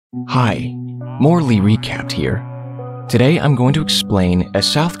Hi, Morley Recapped here. Today I'm going to explain a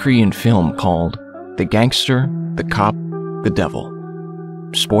South Korean film called The Gangster, the Cop, the Devil.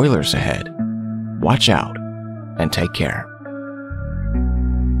 Spoilers ahead. Watch out and take care.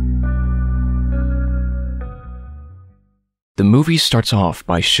 The movie starts off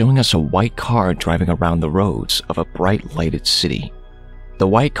by showing us a white car driving around the roads of a bright lighted city. The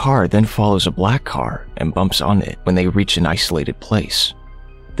white car then follows a black car and bumps on it when they reach an isolated place.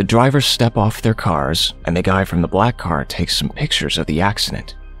 The drivers step off their cars, and the guy from the black car takes some pictures of the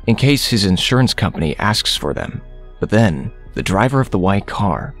accident, in case his insurance company asks for them. But then, the driver of the white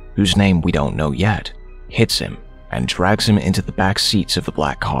car, whose name we don't know yet, hits him and drags him into the back seats of the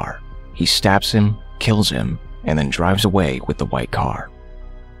black car. He stabs him, kills him, and then drives away with the white car.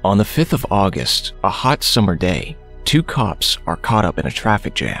 On the 5th of August, a hot summer day, two cops are caught up in a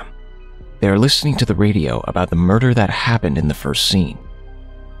traffic jam. They are listening to the radio about the murder that happened in the first scene.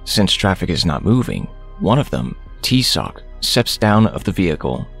 Since traffic is not moving, one of them, T-Sock, steps down of the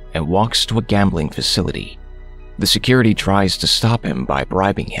vehicle and walks to a gambling facility. The security tries to stop him by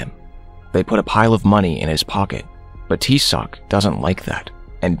bribing him. They put a pile of money in his pocket, but T-Sock doesn't like that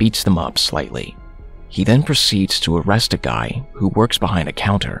and beats them up slightly. He then proceeds to arrest a guy who works behind a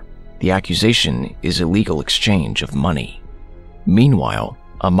counter. The accusation is illegal exchange of money. Meanwhile,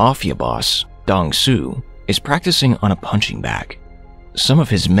 a mafia boss, Dong-soo, is practicing on a punching bag. Some of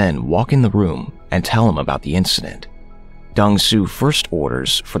his men walk in the room and tell him about the incident. Dong-soo first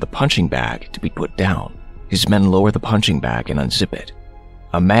orders for the punching bag to be put down. His men lower the punching bag and unzip it.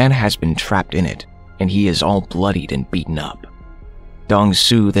 A man has been trapped in it, and he is all bloodied and beaten up.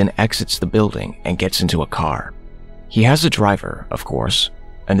 Dong-soo then exits the building and gets into a car. He has a driver, of course,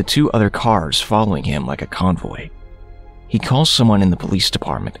 and the two other cars following him like a convoy. He calls someone in the police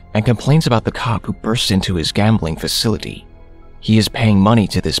department and complains about the cop who burst into his gambling facility. He is paying money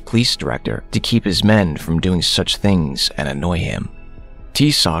to this police director to keep his men from doing such things and annoy him.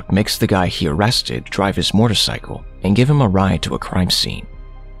 T-Sock makes the guy he arrested drive his motorcycle and give him a ride to a crime scene.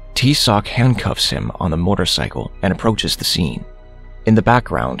 T-Sock handcuffs him on the motorcycle and approaches the scene. In the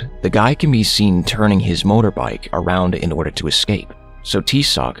background, the guy can be seen turning his motorbike around in order to escape, so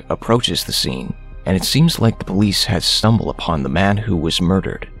T-Sock approaches the scene, and it seems like the police had stumbled upon the man who was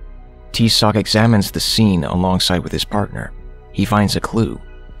murdered. T-Sock examines the scene alongside with his partner. He finds a clue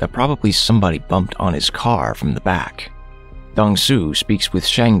that probably somebody bumped on his car from the back. Dong-soo speaks with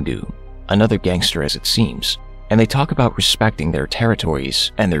Shang-do, another gangster as it seems, and they talk about respecting their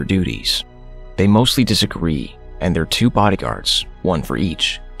territories and their duties. They mostly disagree, and their two bodyguards, one for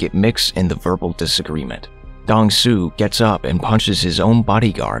each, get mixed in the verbal disagreement. Dong-soo gets up and punches his own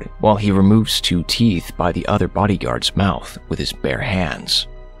bodyguard while he removes two teeth by the other bodyguard's mouth with his bare hands.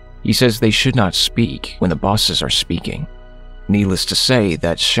 He says they should not speak when the bosses are speaking. Needless to say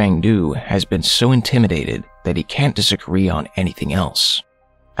that Shang-do has been so intimidated that he can't disagree on anything else.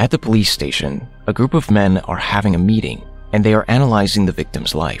 At the police station, a group of men are having a meeting and they are analyzing the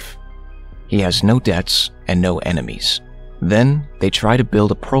victim's life. He has no debts and no enemies. Then they try to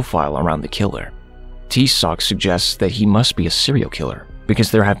build a profile around the killer. T-Sock suggests that he must be a serial killer because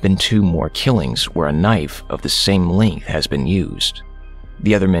there have been two more killings where a knife of the same length has been used.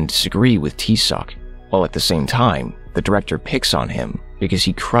 The other men disagree with T-Sock, while at the same time, the director picks on him because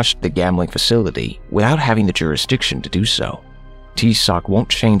he crushed the gambling facility without having the jurisdiction to do so. T-Sock won't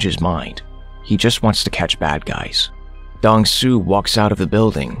change his mind. He just wants to catch bad guys. Dong-soo walks out of the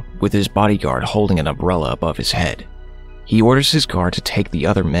building with his bodyguard holding an umbrella above his head. He orders his guard to take the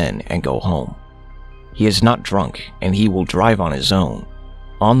other men and go home. He is not drunk and he will drive on his own.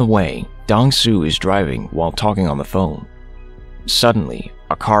 On the way, Dong-soo is driving while talking on the phone. Suddenly,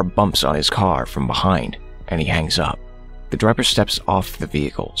 a car bumps on his car from behind and he hangs up. The driver steps off the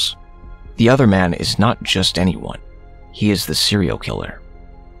vehicles. The other man is not just anyone. He is the serial killer.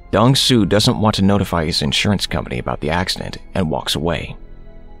 Dong-soo doesn't want to notify his insurance company about the accident and walks away.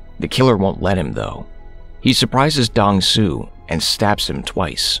 The killer won't let him though. He surprises Dong-soo and stabs him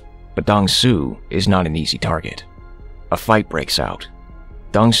twice, but Dong-soo is not an easy target. A fight breaks out.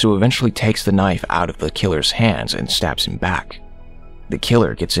 Dong-soo eventually takes the knife out of the killer's hands and stabs him back. The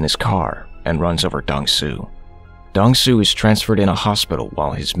killer gets in his car and runs over Dong-soo. Dong-soo is transferred in a hospital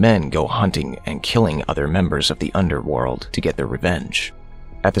while his men go hunting and killing other members of the underworld to get their revenge.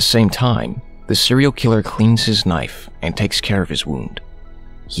 At the same time, the serial killer cleans his knife and takes care of his wound.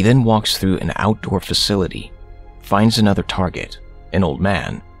 He then walks through an outdoor facility, finds another target, an old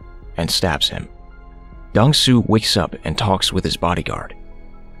man, and stabs him. Dong-soo wakes up and talks with his bodyguard.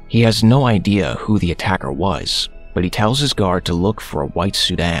 He has no idea who the attacker was, but he tells his guard to look for a white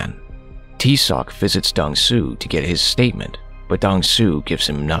sedan. T-Sock visits Dong-soo to get his statement, but Dong-soo gives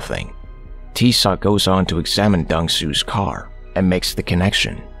him nothing. Tae-seok goes on to examine Dong-soo's car and makes the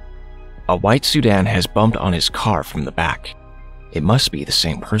connection. A white sedan has bumped on his car from the back. It must be the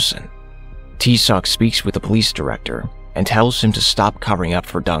same person. Tae-seok speaks with the police director and tells him to stop covering up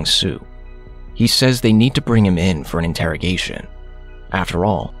for Dong-soo. He says they need to bring him in for an interrogation. After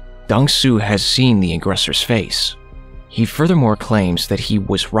all, Dong-soo has seen the aggressor's face. He furthermore claims that he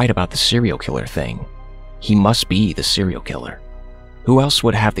was right about the serial killer thing. He must be the serial killer. Who else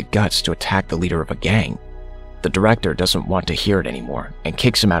would have the guts to attack the leader of a gang? The director doesn't want to hear it anymore and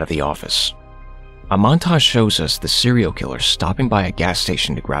kicks him out of the office. A montage shows us the serial killer stopping by a gas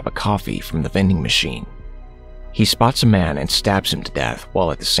station to grab a coffee from the vending machine. He spots a man and stabs him to death,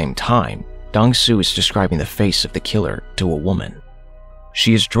 while at the same time, Dong-soo is describing the face of the killer to a woman.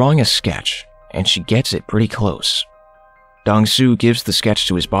 She is drawing a sketch, and she gets it pretty close. Dong-soo gives the sketch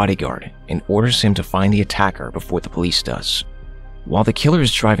to his bodyguard and orders him to find the attacker before the police does. While the killer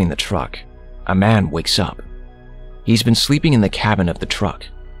is driving the truck, a man wakes up. He's been sleeping in the cabin of the truck.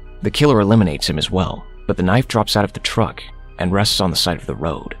 The killer eliminates him as well, but the knife drops out of the truck and rests on the side of the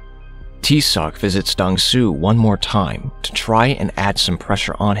road. Tae-seok visits Dong-soo one more time to try and add some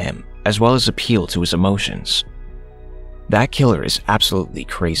pressure on him, as well as appeal to his emotions. That killer is absolutely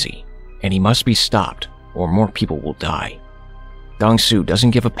crazy, and he must be stopped or more people will die. Dong-soo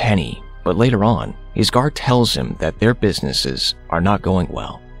doesn't give a penny, but later on, his guard tells him that their businesses are not going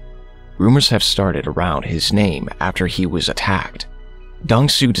well. Rumors have started around his name after he was attacked.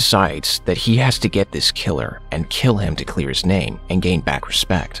 Dong-soo decides that he has to get this killer and kill him to clear his name and gain back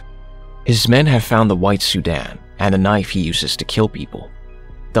respect. His men have found the white sedan and the knife he uses to kill people.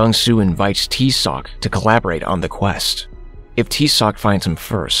 Dong-soo invites Tae-seok to collaborate on the quest. If Tae-seok finds him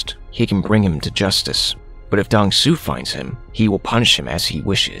first, he can bring him to justice, but if Dong-soo finds him, he will punish him as he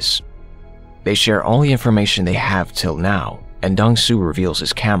wishes. They share all the information they have till now, and Dong-soo reveals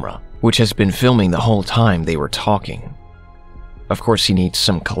his camera, which has been filming the whole time they were talking. Of course, he needs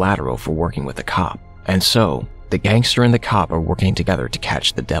some collateral for working with the cop, and so, the gangster and the cop are working together to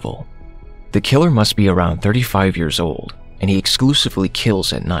catch the devil. The killer must be around 35 years old, and he exclusively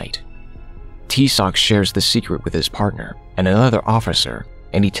kills at night. Tae-seok shares the secret with his partner and another officer,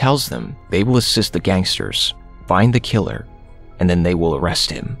 and he tells them they will assist the gangsters, find the killer, and then they will arrest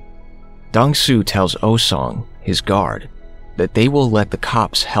him. Dong-soo tells Oh-sung, his guard, that they will let the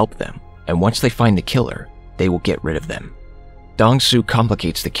cops help them, and once they find the killer, they will get rid of them. Dong-soo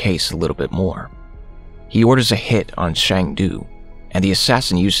complicates the case a little bit more. He orders a hit on Shang-do, and the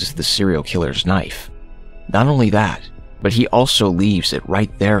assassin uses the serial killer's knife. Not only that, but he also leaves it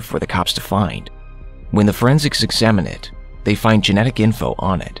right there for the cops to find. When the forensics examine it, they find genetic info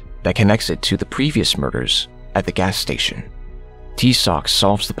on it that connects it to the previous murders at the gas station. Tae-seok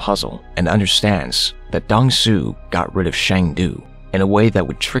solves the puzzle and understands that Dong-soo got rid of Shang-do in a way that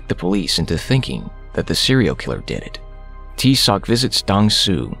would trick the police into thinking that the serial killer did it. Tae-seok visits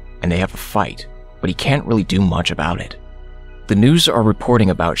Dong-soo and they have a fight, but he can't really do much about it. The news are reporting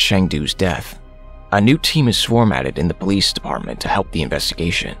about Shang-do's death. A new team is formatted in the police department to help the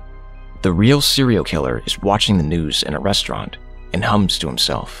investigation. The real serial killer is watching the news in a restaurant and hums to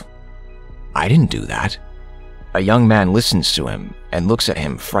himself. "I didn't do that." A young man listens to him and looks at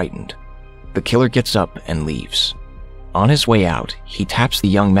him frightened. The killer gets up and leaves. On his way out, he taps the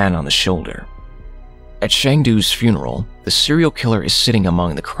young man on the shoulder. At Shang-do's funeral, the serial killer is sitting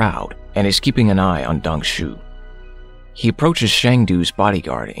among the crowd and is keeping an eye on Dong-soo. He approaches Shang-do's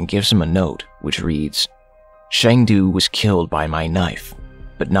bodyguard and gives him a note which reads, "Shang-do was killed by my knife,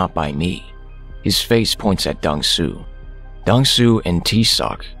 but not by me." His face points at Dong-soo. Dong-soo and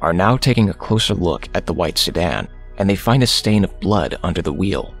Tae-seok are now taking a closer look at the white sedan, and they find a stain of blood under the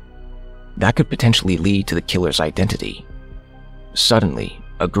wheel. That could potentially lead to the killer's identity. Suddenly,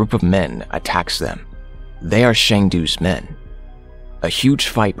 a group of men attacks them. They are Shang-do's men. A huge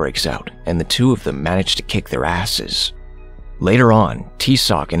fight breaks out, and the two of them manage to kick their asses. Later on,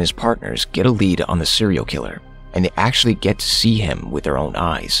 Tae-seok and his partners get a lead on the serial killer, and they actually get to see him with their own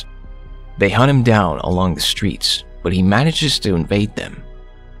eyes. They hunt him down along the streets, but he manages to invade them.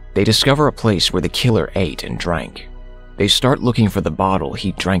 They discover a place where the killer ate and drank. They start looking for the bottle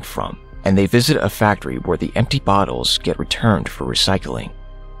he drank from, and they visit a factory where the empty bottles get returned for recycling.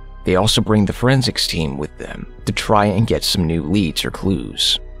 They also bring the forensics team with them to try and get some new leads or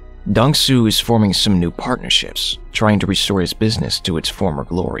clues. Dong-soo is forming some new partnerships, trying to restore his business to its former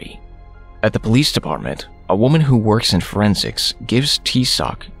glory. At the police department, a woman who works in forensics gives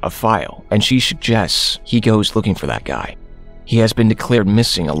Tae-seok a file, and she suggests he goes looking for that guy. He has been declared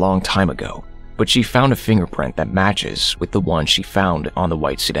missing a long time ago, but she found a fingerprint that matches with the one she found on the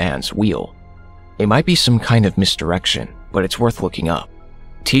white sedan's wheel. It might be some kind of misdirection, but it's worth looking up.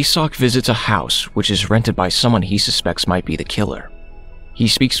 T-Sock visits a house which is rented by someone he suspects might be the killer. He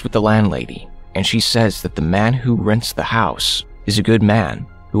speaks with the landlady, and she says that the man who rents the house is a good man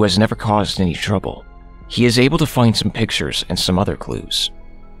who has never caused any trouble. He is able to find some pictures and some other clues.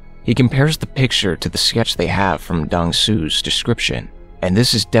 He compares the picture to the sketch they have from Dong-Su's description, and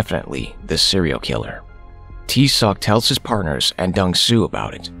this is definitely the serial killer. T-Sock tells his partners and Dong-Su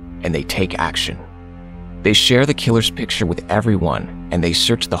about it, and they take action. They share the killer's picture with everyone, and they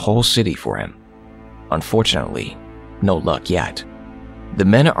search the whole city for him. Unfortunately, no luck yet. The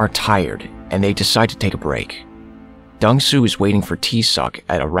men are tired, and they decide to take a break. Dong-Su is waiting for T-Sock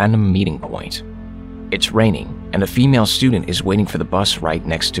at a random meeting point. It's raining, and a female student is waiting for the bus right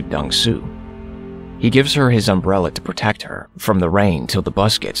next to Dong-Su. He gives her his umbrella to protect her from the rain till the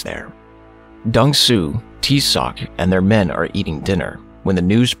bus gets there. Dong-Su, T-Sock, and their men are eating dinner when the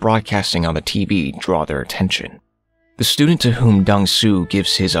news broadcasting on the TV draw their attention. The student to whom Dong-Su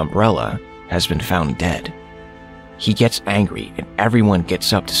gives his umbrella has been found dead. He gets angry and everyone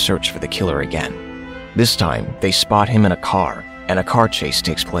gets up to search for the killer again. This time, they spot him in a car, and a car chase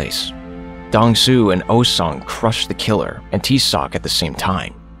takes place. Dong-Su and Oh-sung crush the killer and T-Sock at the same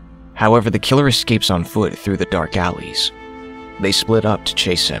time. However, the killer escapes on foot through the dark alleys. They split up to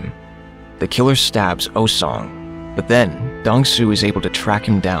chase him. The killer stabs Oh-sung, but then Dong-Su is able to track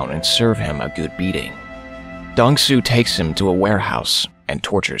him down and serve him a good beating. Dong-Su takes him to a warehouse and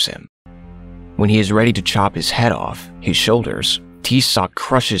tortures him. When he is ready to chop his head off his shoulders, T-Sock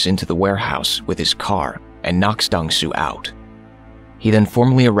crushes into the warehouse with his car and knocks Dong-Su out. He then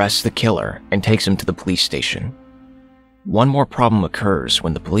formally arrests the killer and takes him to the police station. One more problem occurs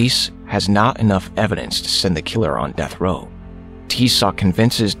when the police has not enough evidence to send the killer on death row. T-Sock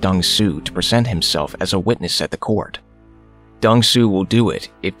convinces Dong-Su to present himself as a witness at the court. Dong-Su will do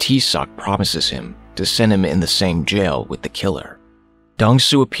it if T-Sock promises him to send him in the same jail with the killer.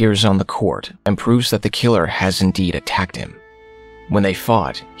 Dong-Su appears on the court and proves that the killer has indeed attacked him. When they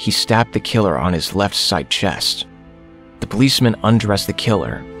fought, he stabbed the killer on his left side chest. The policeman undressed the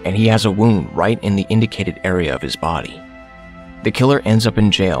killer, and he has a wound right in the indicated area of his body. The killer ends up in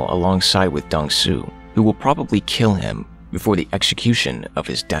jail alongside with Dong-Su, who will probably kill him before the execution of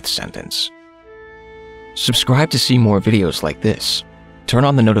his death sentence. Subscribe to see more videos like this, turn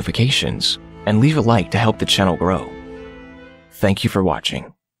on the notifications, and leave a like to help the channel grow. Thank you for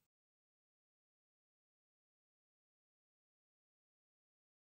watching.